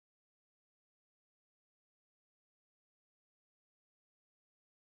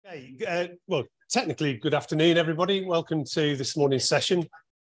Hey, well, technically, good afternoon, everybody. Welcome to this morning's session.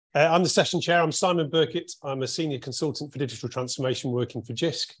 I'm the session chair. I'm Simon Burkitt. I'm a senior consultant for digital transformation working for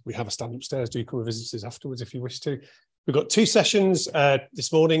JISC. We have a stand upstairs. Do come and visit us afterwards if you wish to. We've got two sessions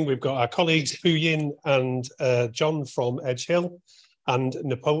this morning. We've got our colleagues Puiyin and John from Edge Hill and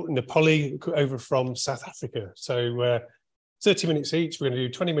Napoli over from South Africa. So 30 minutes each. We're going to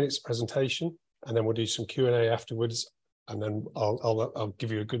do 20 minutes of presentation and then we'll do some Q&A afterwards. And then I'll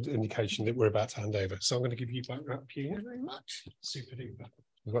give you a good indication that we're about to hand over. So I'm going to give you back that, Puiyin. Thank you very much. Super duper.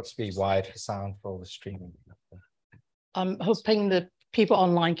 We've got to be wide for sound for all the streaming. I'm hoping that people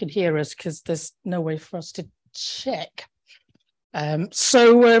online can hear us because there's no way for us to check. I'm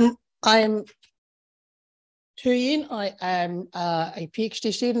Puiyin. I am a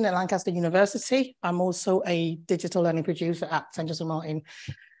PhD student at Lancaster University. I'm also a digital learning producer at St. Joseph Martin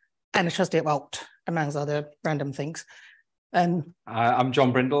and a trustee at ALT, amongst other random things. And I'm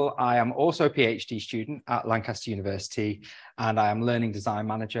John Brindle. I am also a PhD student at Lancaster University, and I am learning design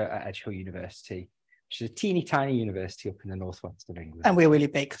manager at Edge Hill University, which is a teeny tiny university up in the northwest of England. And we're really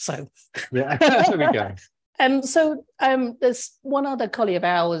big, so yeah, there we go. There's one other colleague of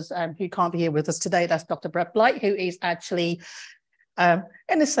ours who can't be here with us today. That's Dr. Bligh, who is actually, in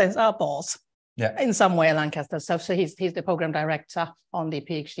a sense, our boss. Yeah. In some way at Lancaster. So he's the program director on the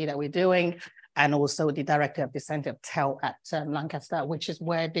PhD that we're doing, and also the director of the Centre of TEL at Lancaster, which is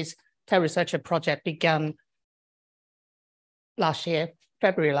where this TEL Researcher project began last year,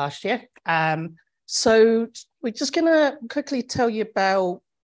 February last year. So we're just going to quickly tell you about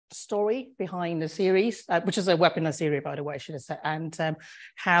the story behind the series, which is a webinar series, by the way, I should have said, and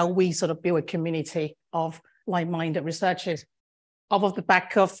how we sort of build a community of like-minded researchers off the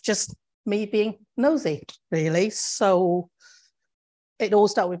back of just me being nosy, really. So it all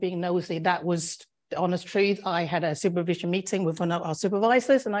started with being nosy. That was the honest truth. I had a supervision meeting with one of our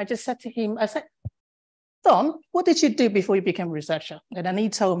supervisors, and I just said to him, I said, Don, what did you do before you became a researcher? And then he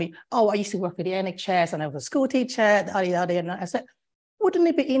told me, oh, I used to work with the NHS and I was a school teacher. And I said, wouldn't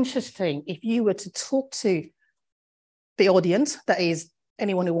it be interesting if you were to talk to the audience, that is,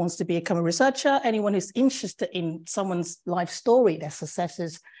 anyone who wants to become a researcher, anyone who's interested in someone's life story, their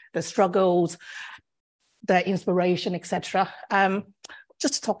successes, their struggles, their inspiration, etc.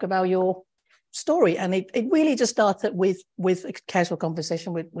 Just to talk about your story. And it really just started with a casual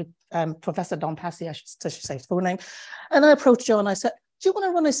conversation with Professor Don Passy, I should say his full name. And I approached John, I said, do you want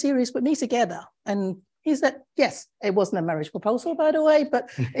to run a series with me together? And he said, yes. It wasn't a marriage proposal, by the way,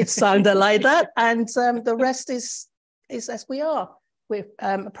 but it sounded like that. And the rest is as we are. We're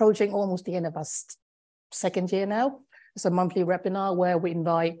approaching almost the end of our second year now. It's a monthly webinar where we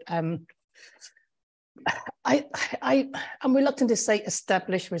invite, I'm reluctant to say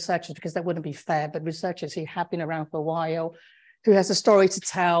established researchers because that wouldn't be fair, but researchers who have been around for a while, who has a story to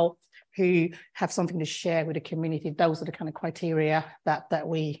tell, who have something to share with the community. Those are the kind of criteria that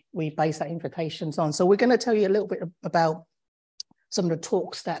we base our invitations on. So we're going to tell you a little bit about some of the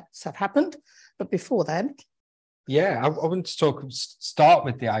talks that have happened. But before then, yeah, I want to start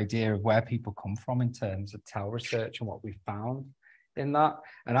with the idea of where people come from in terms of TEL research and what we found in that.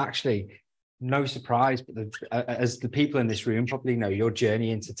 And actually, no surprise, but as the people in this room probably know, your journey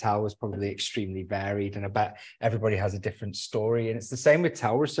into TEL was probably extremely varied, and I bet everybody has a different story. And it's the same with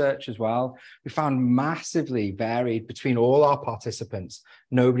TEL research as well. We found massively varied between all our participants.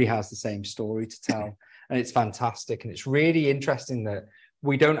 Nobody has the same story to tell, and it's fantastic. And it's really interesting that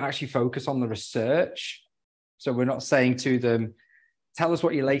we don't actually focus on the research. So we're not saying to them, tell us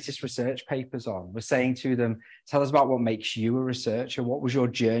what your latest research paper's on. We're saying to them, tell us about what makes you a researcher. What was your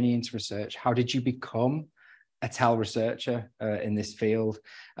journey into research? How did you become a TEL researcher in this field?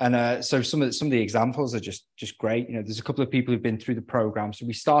 And so some of the examples are just great. You know, there's a couple of people who've been through the program. So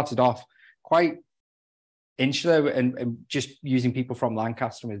we started off quite insular and just using people from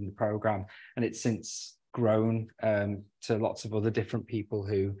Lancaster within the program. And it's since grown to lots of other different people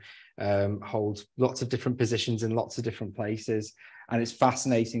who hold lots of different positions in lots of different places. And it's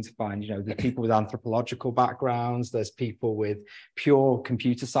fascinating to find, you know, the people with anthropological backgrounds, there's people with pure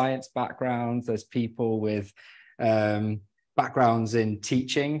computer science backgrounds, there's people with backgrounds in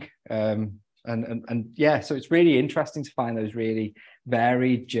teaching. And yeah, so it's really interesting to find those really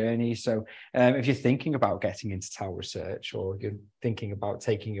varied journeys. So if you're thinking about getting into TEL research, or you're thinking about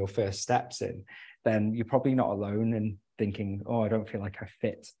taking your first steps in, then you're probably not alone in thinking, oh, I don't feel like I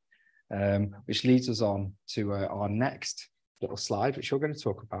fit. Which leads us on to our next little slide, which you're going to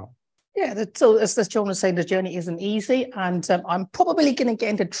talk about. Yeah, so as John was saying, the journey isn't easy, and I'm probably going to get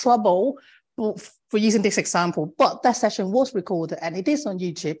into trouble for using this example, but that session was recorded and it is on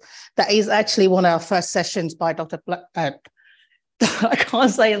YouTube. That is actually one of our first sessions by Dr. I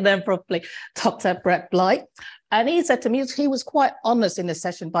can't say his name properly, Dr. Bligh. And he said to me, he was quite honest in the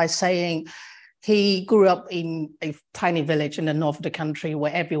session by saying he grew up in a tiny village in the north of the country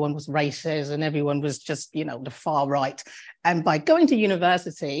where everyone was racist and everyone was just, you know, the far right. And by going to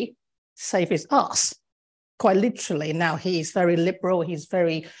university, save his ass, quite literally. Now he's very liberal. He's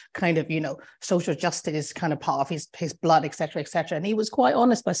very kind of, you know, social justice kind of part of his blood, et cetera, et cetera. And he was quite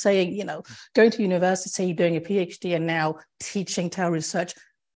honest by saying, you know, going to university, doing a PhD and now teaching tail research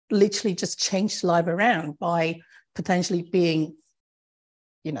literally just changed his life around by potentially being,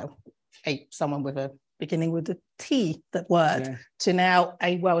 you know, someone with a beginning with a T, that word, yeah, to now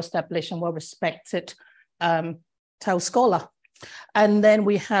a well-established and well-respected tail scholar. And then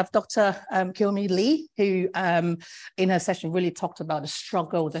we have Dr. Lee, who in her session really talked about the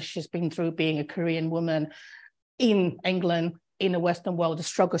struggle that she's been through being a Korean woman in England, in the Western world, the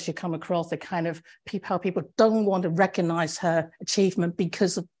struggle she come across, the kind of how people don't want to recognize her achievement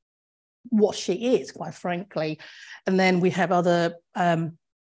because of what she is, quite frankly. And then we have other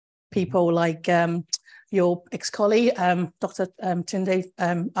people like your ex-colleague, Dr. Tunde,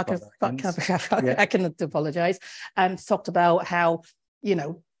 I cannot apologize, and talked about how, you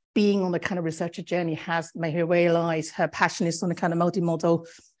know, being on the kind of researcher journey has made her realize her passion is on the kind of multimodal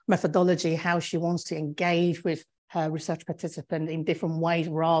methodology, how she wants to engage with her research participant in different ways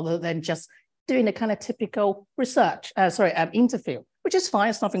rather than just doing the kind of typical research, interview, which is fine.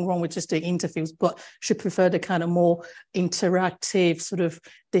 There's nothing wrong with just doing interviews, but she preferred the kind of more interactive sort of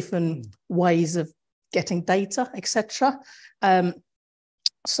different ways of getting data, etc.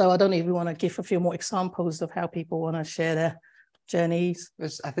 So I don't know if we want to give a few more examples of how people want to share their journeys.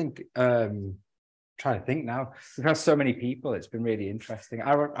 I think, trying to think now, we've had so many people, it's been really interesting.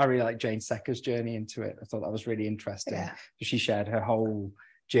 I really like Jane Secker's journey into it. I thought that was really interesting. Yeah. She shared her whole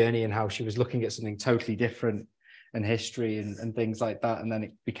journey and how she was looking at something totally different and history and things like that. And then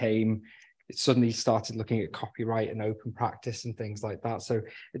it suddenly started looking at copyright and open practice and things like that. So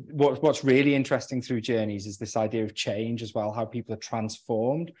what's really interesting through journeys is this idea of change as well, how people are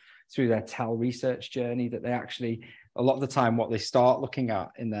transformed through their TEL research journey, that they actually, a lot of the time, what they start looking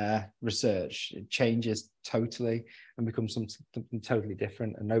at in their research, it changes totally and becomes something totally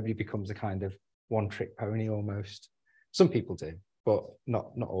different. And nobody becomes a kind of one-trick pony almost. Some people do, but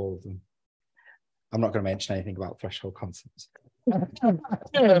not all of them. I'm not going to mention anything about threshold concepts.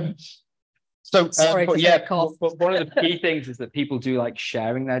 So, but one of the key things is that people do like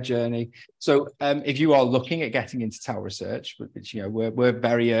sharing their journey. So if you are looking at getting into TEL research, which, you know, we're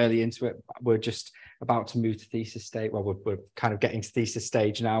very early into it, we're just about to move to thesis stage. Well, we're kind of getting to thesis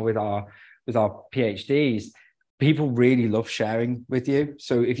stage now with our PhDs. People really love sharing with you.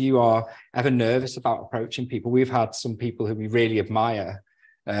 So if you are ever nervous about approaching people, we've had some people who we really admire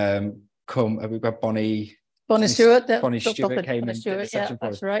come. We've got Bonnie Stewart came in. Yeah,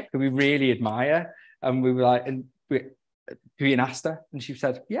 that's right. Who we really admire, and we were like, and Puiyin asked her, and she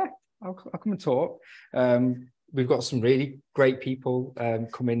said, "Yeah, I'll come and talk." We've got some really great people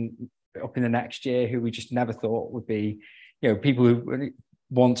coming up in the next year who we just never thought would be, you know, people who really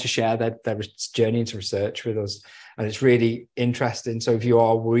want to share their journey into research with us, and it's really interesting. So if you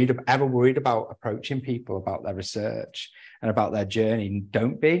are ever worried about approaching people about their research and about their journey,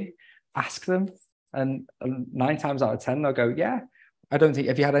 don't be. Ask them. And 9 times out of 10, they'll go, yeah. I don't think,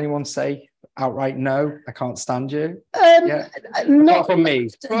 have you had anyone say outright, no, I can't stand you? Not from me.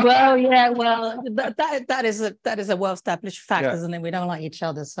 Well, yeah, well, that is a well-established fact, yeah, isn't it? We don't like each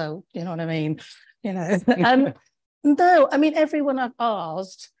other. So, you know what I mean? You know, no, I mean, everyone I've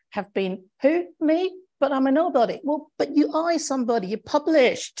asked have been, who, me? But I'm a nobody. Well, but you are somebody, you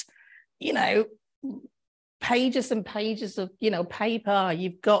published, you know, pages and pages of, you know, paper,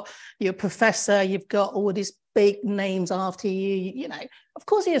 you've got your professor, you've got all these big names after you, you know, of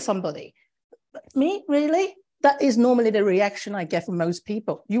course you're somebody. But me, really? That is normally the reaction I get from most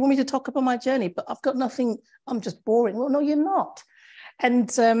people. You want me to talk about my journey, but I've got nothing, I'm just boring. Well, no, you're not. And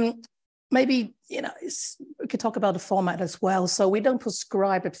maybe, you know, we could talk about the format as well. So we don't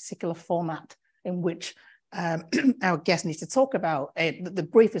prescribe a particular format in which our guest needs to talk about it. The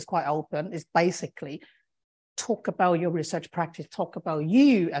brief is quite open. It's basically talk about your research practice, talk about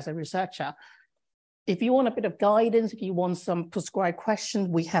you as a researcher. If you want a bit of guidance, if you want some prescribed questions,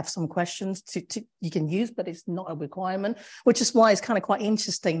 we have some questions you can use, but it's not a requirement, which is why it's kind of quite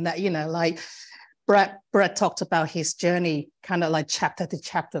interesting that, you know, like Brett talked about his journey kind of like chapter to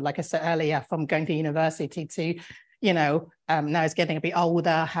chapter, like I said earlier, from going to university to, you know, now he's getting a bit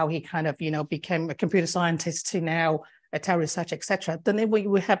older, how he kind of, you know, became a computer scientist to now a TEL research, etc. Then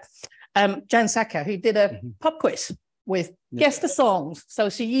we have Jan Sacker, who did a pub quiz with guess the songs. So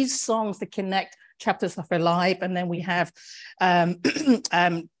she used songs to connect chapters of her life. And then we have Donna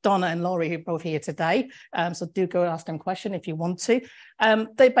and Laurie, who are both here today. So do go ask them questions if you want to.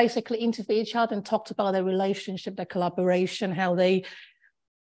 They basically interview each other and talked about their relationship, their collaboration, how they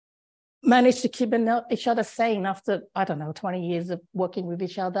managed to keep each other sane after, I don't know, 20 years of working with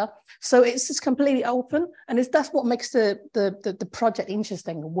each other. So it's just completely open. And that's what makes the project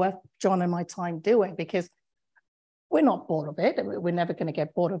interesting, worth John and my time doing, because we're not bored of it. We're never going to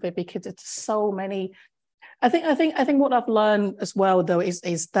get bored of it because it's so many. I think what I've learned as well, though,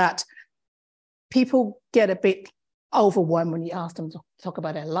 is that people get a bit overwhelmed when you ask them to talk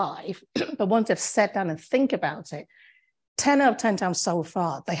about their life. But once they've sat down and think about it, 10 out of 10 times so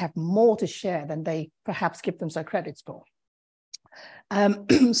far, they have more to share than they perhaps give themselves credits for.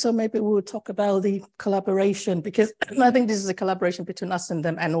 So maybe we'll talk about the collaboration, because I think this is a collaboration between us and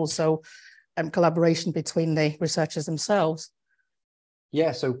them, and also collaboration between the researchers themselves.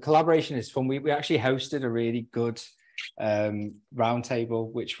 Yeah, so collaboration is fun. We actually hosted a really good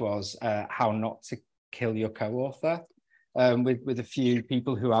roundtable, which was how not to kill your co-author, with a few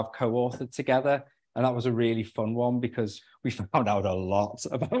people who have co-authored together. And that was a really fun one because we found out a lot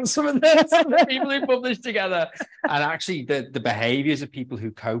about some of the people who published together, and actually the behaviors of people who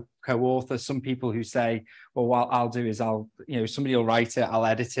co-author. Some people who say, well, what I'll do is somebody will write it, I'll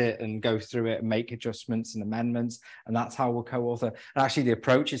edit it and go through it and make adjustments and amendments. And that's how we'll co-author. And actually the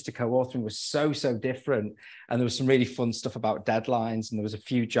approaches to co-authoring was so different. And there was some really fun stuff about deadlines. And there was a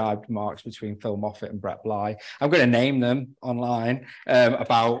few jibed remarks between Phil Moffat and Brett Bligh. I'm going to name them online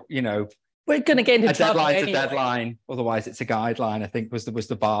about, we're going to get into a deadline's anyway. A deadline, otherwise it's a guideline, I think was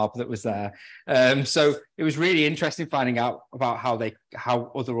the barb that was there. So it was really interesting finding out about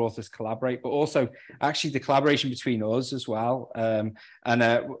how other authors collaborate, but also actually the collaboration between us as well.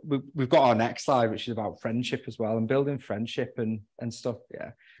 We've got our next slide, which is about friendship as well, and building friendship and stuff.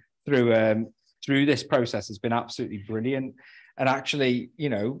 Yeah, through this process has been absolutely brilliant. And actually,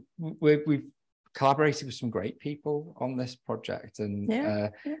 we've collaborated with some great people on this project, and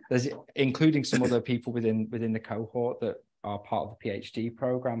there's including some other people within the cohort that are part of the PhD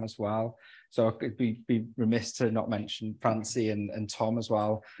program as well. So I could be remiss to not mention Francie and Tom as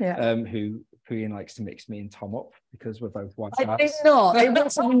well, who Puiyin likes to mix me and Tom up because we're both white guys. I did not. It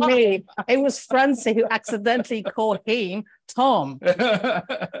wasn't me. It was Francie who accidentally called him Tom.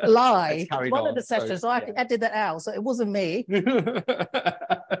 Lie. One of the sessions. So I edited that out, so it wasn't me.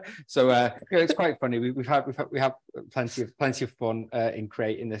 So it's quite funny. We have plenty of fun in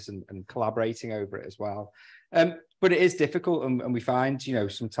creating this and collaborating over it as well. But it is difficult, and we find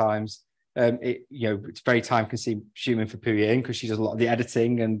sometimes it's very time consuming for Puiyin because she does a lot of the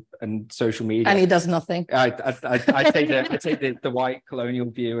editing and social media, and he does nothing. I take the white colonial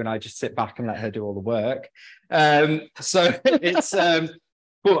view, and I just sit back and let her do all the work. So it's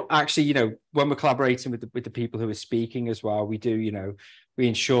but actually, when we're collaborating with the people who are speaking as well, we do, we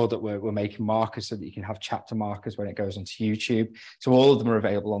ensure that we're making markers so that you can have chapter markers when it goes onto YouTube. So all of them are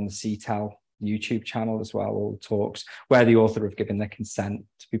available on the CTEL YouTube channel as well, all talks where the author have given their consent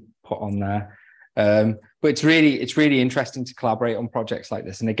to be put on there. But it's really interesting to collaborate on projects like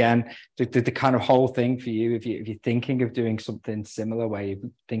this. And again, the kind of whole thing for you, if you're thinking of doing something similar, where you're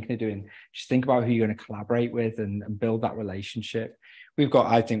thinking of doing, just think about who you're going to collaborate with and build that relationship.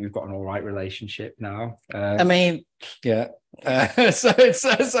 I think we've got an all right relationship now. I mean, yeah. So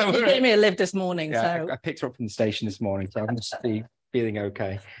you gave me a lift this morning. Yeah, so I picked her up from the station this morning, so I'm just feeling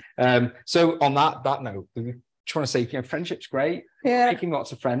okay. So on that note, we just want to say, friendship's great. Yeah. Making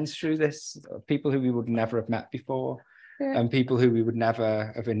lots of friends through this, people who we would never have met before, and people who we would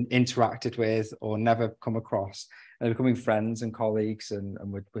never have interacted with or never come across, and they're becoming friends and colleagues, and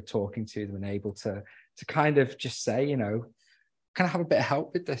we're talking to them and able to kind of just say, can I have a bit of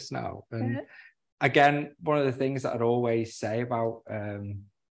help with this now? And again, one of the things that I'd always say about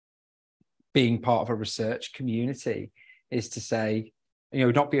being part of a research community is to say,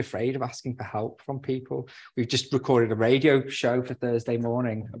 not be afraid of asking for help from people. We've just recorded a radio show for Thursday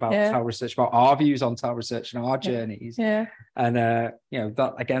morning about TAL research, about our views on TAL research and our journeys. Yeah. And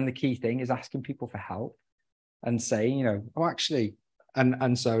that again, the key thing is asking people for help and saying, actually,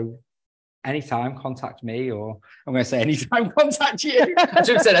 and so anytime contact me, or I'm going to say anytime contact you. I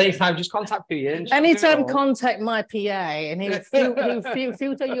should have said anytime, just contact Puiyin. Anytime contact my PA, and he'll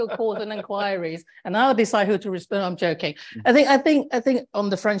filter your calls and inquiries, and I'll decide who to respond. I'm joking. I think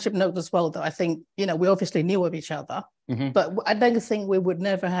on the friendship note as well, though, I think we obviously knew of each other, but I don't think we would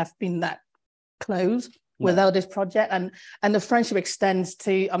never have been that close without this project, and the friendship extends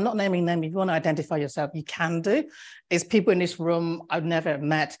to, I'm not naming them, if you want to identify yourself, you can do. It's people in this room I've never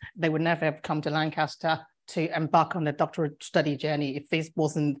met, they would never have come to Lancaster to embark on a doctorate study journey if this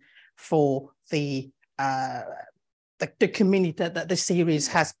wasn't for the community that the series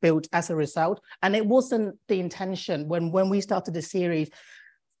has built as a result. And it wasn't the intention when we started the series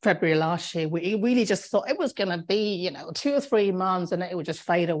February last year. We really just thought it was going to be, 2 or 3 months and it would just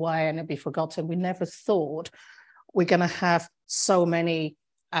fade away and it'd be forgotten. We never thought we're going to have so many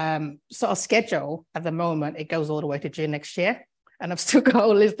sort of schedule at the moment. It goes all the way to June next year. And I've still got a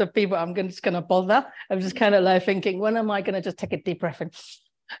list of people just going to bother. I'm just kind of like thinking, when am I going to just take a deep breath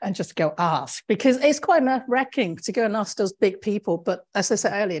and just go ask? Because it's quite nerve-wracking to go and ask those big people. But as I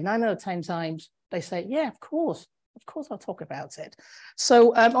said earlier, 9 out of 10 times they say, yeah, of course I'll talk about it.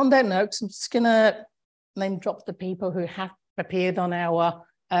 So on that note, I'm just going to name drop the people who have appeared on our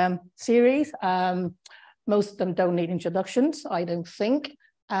series. Most of them don't need introductions, I don't think.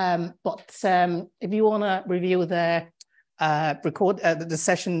 But if you want to review their the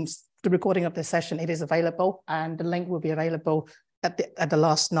recording of the session, it is available, and the link will be available at the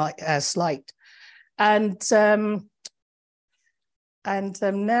last night slide. And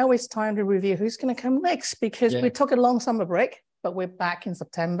now it's time to review who's going to come next, because we took a long summer break, but we're back in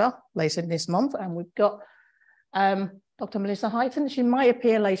September later this month, and we've got Dr. Melissa Heighton. She might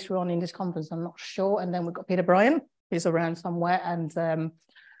appear later on in this conference, I'm not sure. And then we've got Peter Bryan, who's around somewhere, and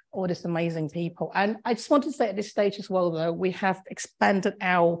all these amazing people. And I just want to say at this stage as well, though, we have expanded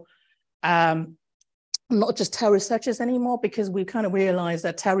our not just TAO researchers anymore, because we kind of realized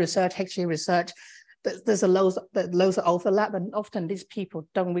that TAO research, HG research, there's loads of overlap, and often these people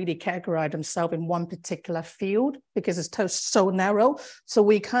don't really categorize themselves in one particular field because it's so narrow. So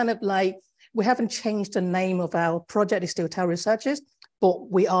we kind of we haven't changed the name of our project. It's still TAO researchers, but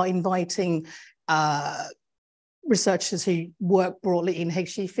we are inviting researchers who work broadly in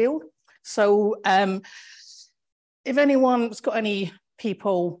HG field. So if anyone's got any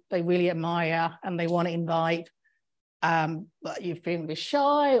people they really admire and they want to invite, but you feel a bit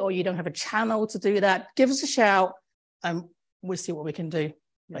shy or you don't have a channel to do that, give us a shout and we'll see what we can do,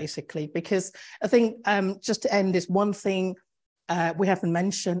 basically. Because I think just to end this, one thing we haven't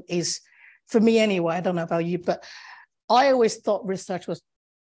mentioned is, for me anyway, I don't know about you, but I always thought research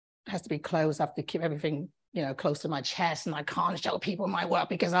has to be closed. I have to keep everything close to my chest, and I can't show people my work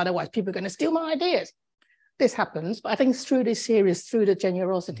because otherwise people are going to steal my ideas. This happens, but I think through this series, through the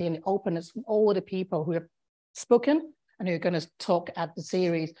generosity and the openness from all the people who have spoken and who are going to talk at the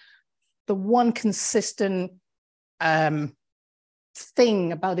series, the one consistent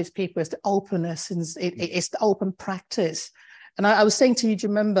thing about these people is the openness, and it's the open practice. And I was saying to you, do you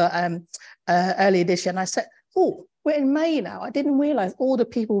remember earlier this year, and I said, oh, we're in May now. I didn't realize all the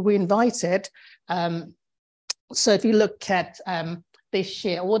people we invited. So if you look at this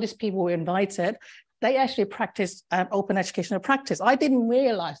year, all these people we invited, they actually practice open educational practice. I didn't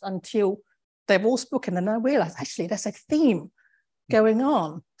realize until they've all spoken, and I realized actually there's a theme going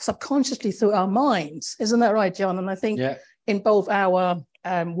on subconsciously through our minds. Isn't that right, John? And I think in both our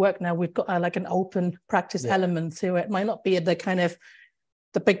work now, we've got like an open practice element to it. It might not be the kind of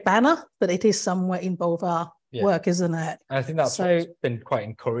the big banner, but it is somewhere in both our work, isn't it? I think that's what's been quite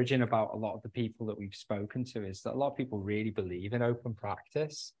encouraging about a lot of the people that we've spoken to, is that a lot of people really believe in open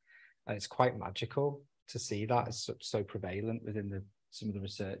practice, and it's quite magical to see that as so prevalent within some of the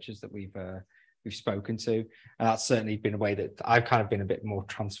researchers that we've spoken to. And that's certainly been a way that I've kind of been a bit more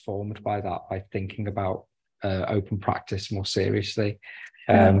transformed by that, by thinking about open practice more seriously.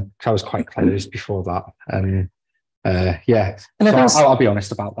 I was quite closed before that, and and so I'll be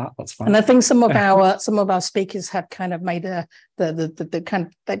honest about that. That's fine. And I think some of our speakers have kind of made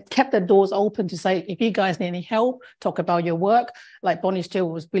they kept their doors open to say, if you guys need any help, talk about your work. Like Bonnie Steele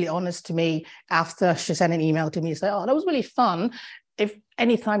was really honest to me after she sent an email to me, say, oh, that was really fun. If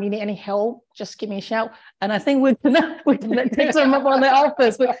anytime you need any help, just give me a shout. And I think we're gonna take them up on their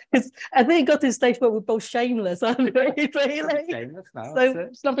offers, because I think it got to the stage where we're both shameless, aren't we? Really? Shameless now, so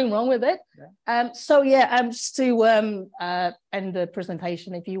there's nothing wrong with it. Just to end the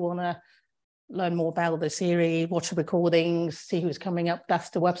presentation, if you want to learn more about the series, watch the recordings, see who's coming up, that's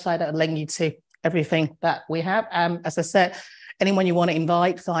the website that'll link you to everything that we have. As I said, anyone you want to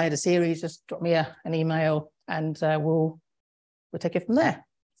invite via the series, just drop me an email, and we'll take it from there.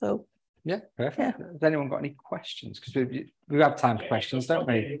 So perfect. Has anyone got any questions? Because we have time for questions, don't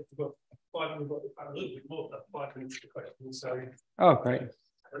we? We've got a little bit more than 5 minutes for questions. So great.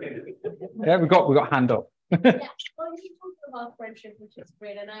 Yeah, we got hand up. Well, you talked about friendship, which is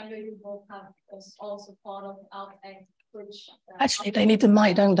great, and I know you both have also part of ALTC, which actually they need the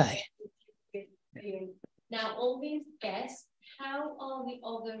mic, don't they? Now, all these guests, how are the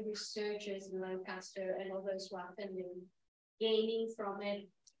other researchers in Lancaster and others who are attending gaining from it?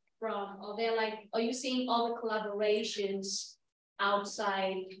 Are you seeing other collaborations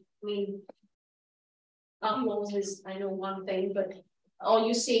outside? I mean, osmosis, I know one thing, but are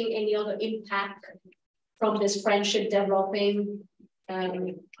you seeing any other impact from this friendship developing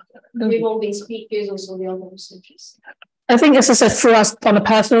with all these speakers, also the other researchers? I think, as I said, for us on a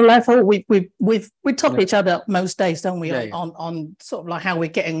personal level, we talk to each other most days, don't we? On sort of like how we're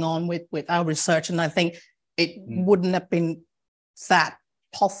getting on with our research, and I think it wouldn't have been that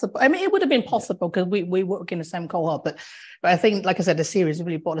possible. I mean, it would have been possible because we work in the same cohort, but I think, like I said, the series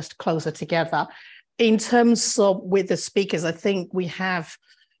really brought us closer together. In terms of with the speakers, I think we have.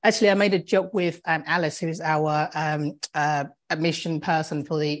 Actually, I made a joke with Alice, who is our admission person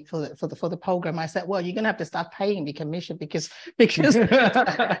for the program. I said, "Well, you're going to have to start paying the commission because because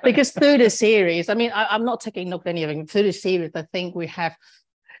through the series. I mean, I'm not taking note of any of it. Through the series, I think we have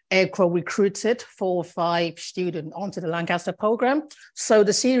recruited 4 or 5 students onto the Lancaster program. So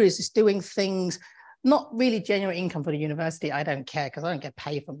the series is doing things." Not really genuine income for the university. I don't care because I don't get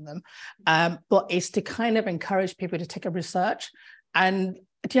paid from them. But it's to kind of encourage people to take a research. And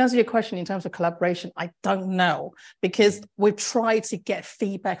to answer your question in terms of collaboration, I don't know, because we've tried to get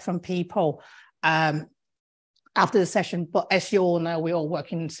feedback from people after the session. But as you all know, we all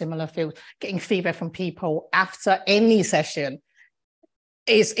work in similar fields. Getting feedback from people after any session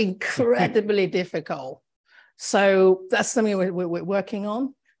is incredibly difficult. So that's something we're working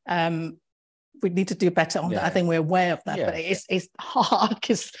on. We need to do better on that. I think we're aware of that, but it's hard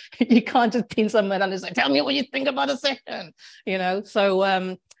because you can't just pin someone down and say, "Tell me what you think about a session," you know. So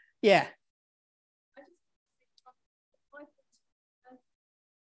yeah.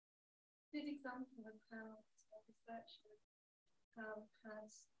 Good example of how research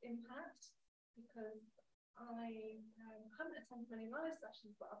has impact, because I haven't attended many live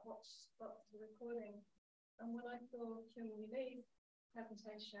sessions, but I've watched lots of the recording, and when I saw Puiyin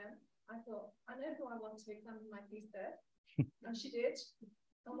presentation, I thought, I know who I want to examine my thesis, and she did.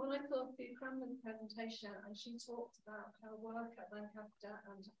 And when I saw Sue Cranmer's presentation, and she talked about her work at Lancaster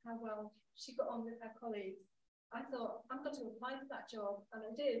and how well she got on with her colleagues, I thought, I'm going to apply for that job, and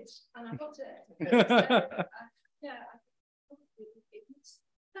I did, and I got it. So, yeah,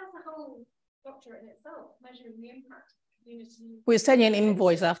 that's a whole doctorate in itself, measuring the impact of the community. We'll send you an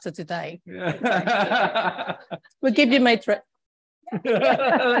invoice after today. We'll give you matrix.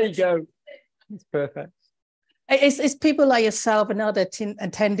 There you go. It's perfect. It's people like yourself and other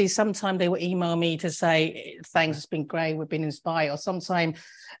attendees. Sometimes they will email me to say, "Thanks, it's been great, we've been inspired." Or sometimes,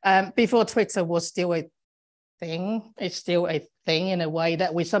 before Twitter was still a thing, it's still a thing in a way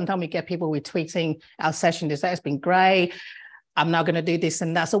that sometimes we get people retweeting our session. They say, "It's been great, I'm now going to do this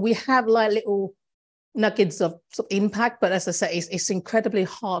and that." So we have like little nuggets of impact, but as I say, it's incredibly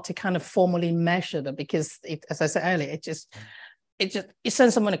hard to kind of formally measure them because, as I said earlier, you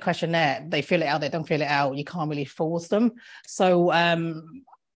send someone a questionnaire, they fill it out, they don't fill it out, you can't really force them. So I'm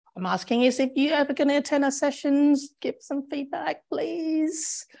asking is, if you're ever going to attend our sessions, give some feedback,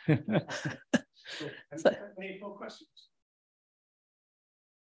 please. So, any more questions?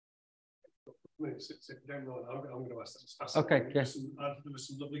 If you don't mind, I'm going to ask that. Okay, yes. There were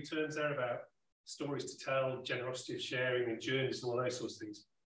some lovely terms there about stories to tell, generosity of sharing, and journeys, and all those sorts of things.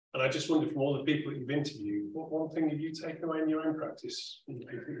 And I just wonder, from all the people that you've interviewed, what one thing have you taken away in your own practice from the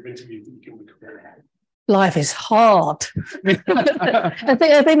people you've interviewed that you can recommend? Life is hard. I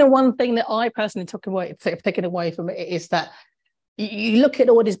think the one thing that I personally taken away from it is that you look at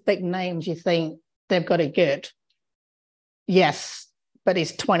all these big names, you think they've got it good. Yes, but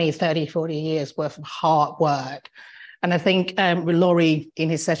it's 20, 30, 40 years worth of hard work. And I think with Laurie in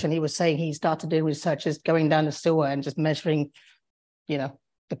his session, he was saying he started doing research just going down the sewer and just measuring,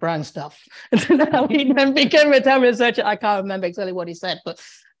 the brown stuff. And how he then became a town researcher. I can't remember exactly what he said, but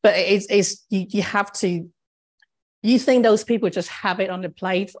it's you have to. You think those people just have it on the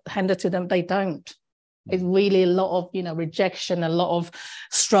plate handed to them? They don't. It's really a lot of rejection, a lot of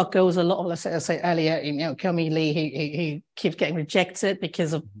struggles, a lot of, let's say earlier, Kyomi Lee, who keeps getting rejected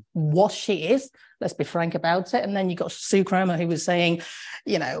because of what she is. Let's be frank about it. And then you got Sue Cranmer, who was saying,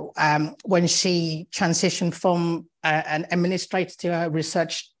 when she transitioned from an administrator to a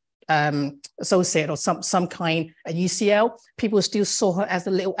research associate or some kind at UCL, people still saw her as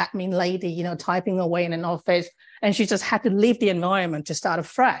a little admin lady, typing away in an office, and she just had to leave the environment to start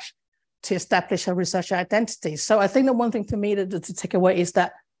afresh to establish her research identity. So I think the one thing for me to take away is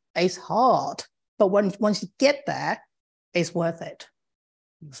that it's hard, but once you get there, it's worth it.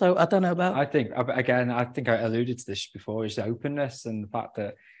 So I don't know about. I think I alluded to this before, is openness and the fact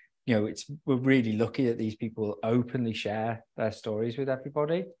that we're really lucky that these people openly share their stories with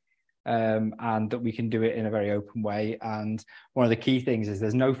everybody. and that we can do it in a very open way. And one of the key things is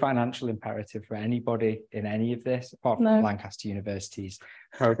there's no financial imperative for anybody in any of this, apart from Lancaster University's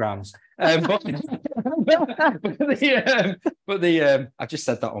programs. But I've just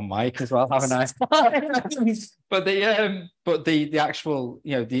said that on mic as well, haven't I? But the actual,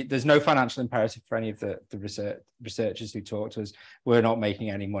 there's no financial imperative for any of the researchers who talk to us. We're not making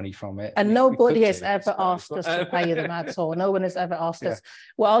any money from it. And nobody has ever asked us to pay them at all. No one has ever asked us,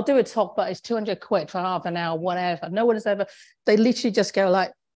 well, I'll do a talk, but it's 200 quid for half an hour, whatever. No one has ever, they literally just go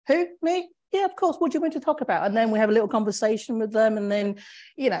like, who, me? Yeah, of course. What do you want to talk about? And then we have a little conversation with them. And then,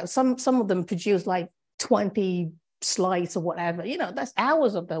 some of them produce like 20 slides or whatever, that's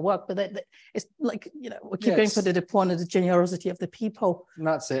hours of their work, but it's like, we keep going for the point of the generosity of the people. And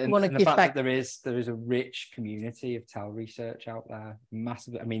that's it. And the fact that there is a rich community of TEL research out there,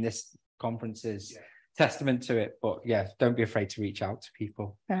 massive. I mean, this conference is testament to it, but don't be afraid to reach out to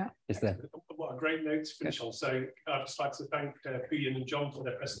people. Is there? What a great note to finish on. So I'd just like to thank Puiyin and John for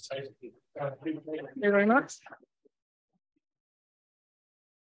their presentation. Thank you very much.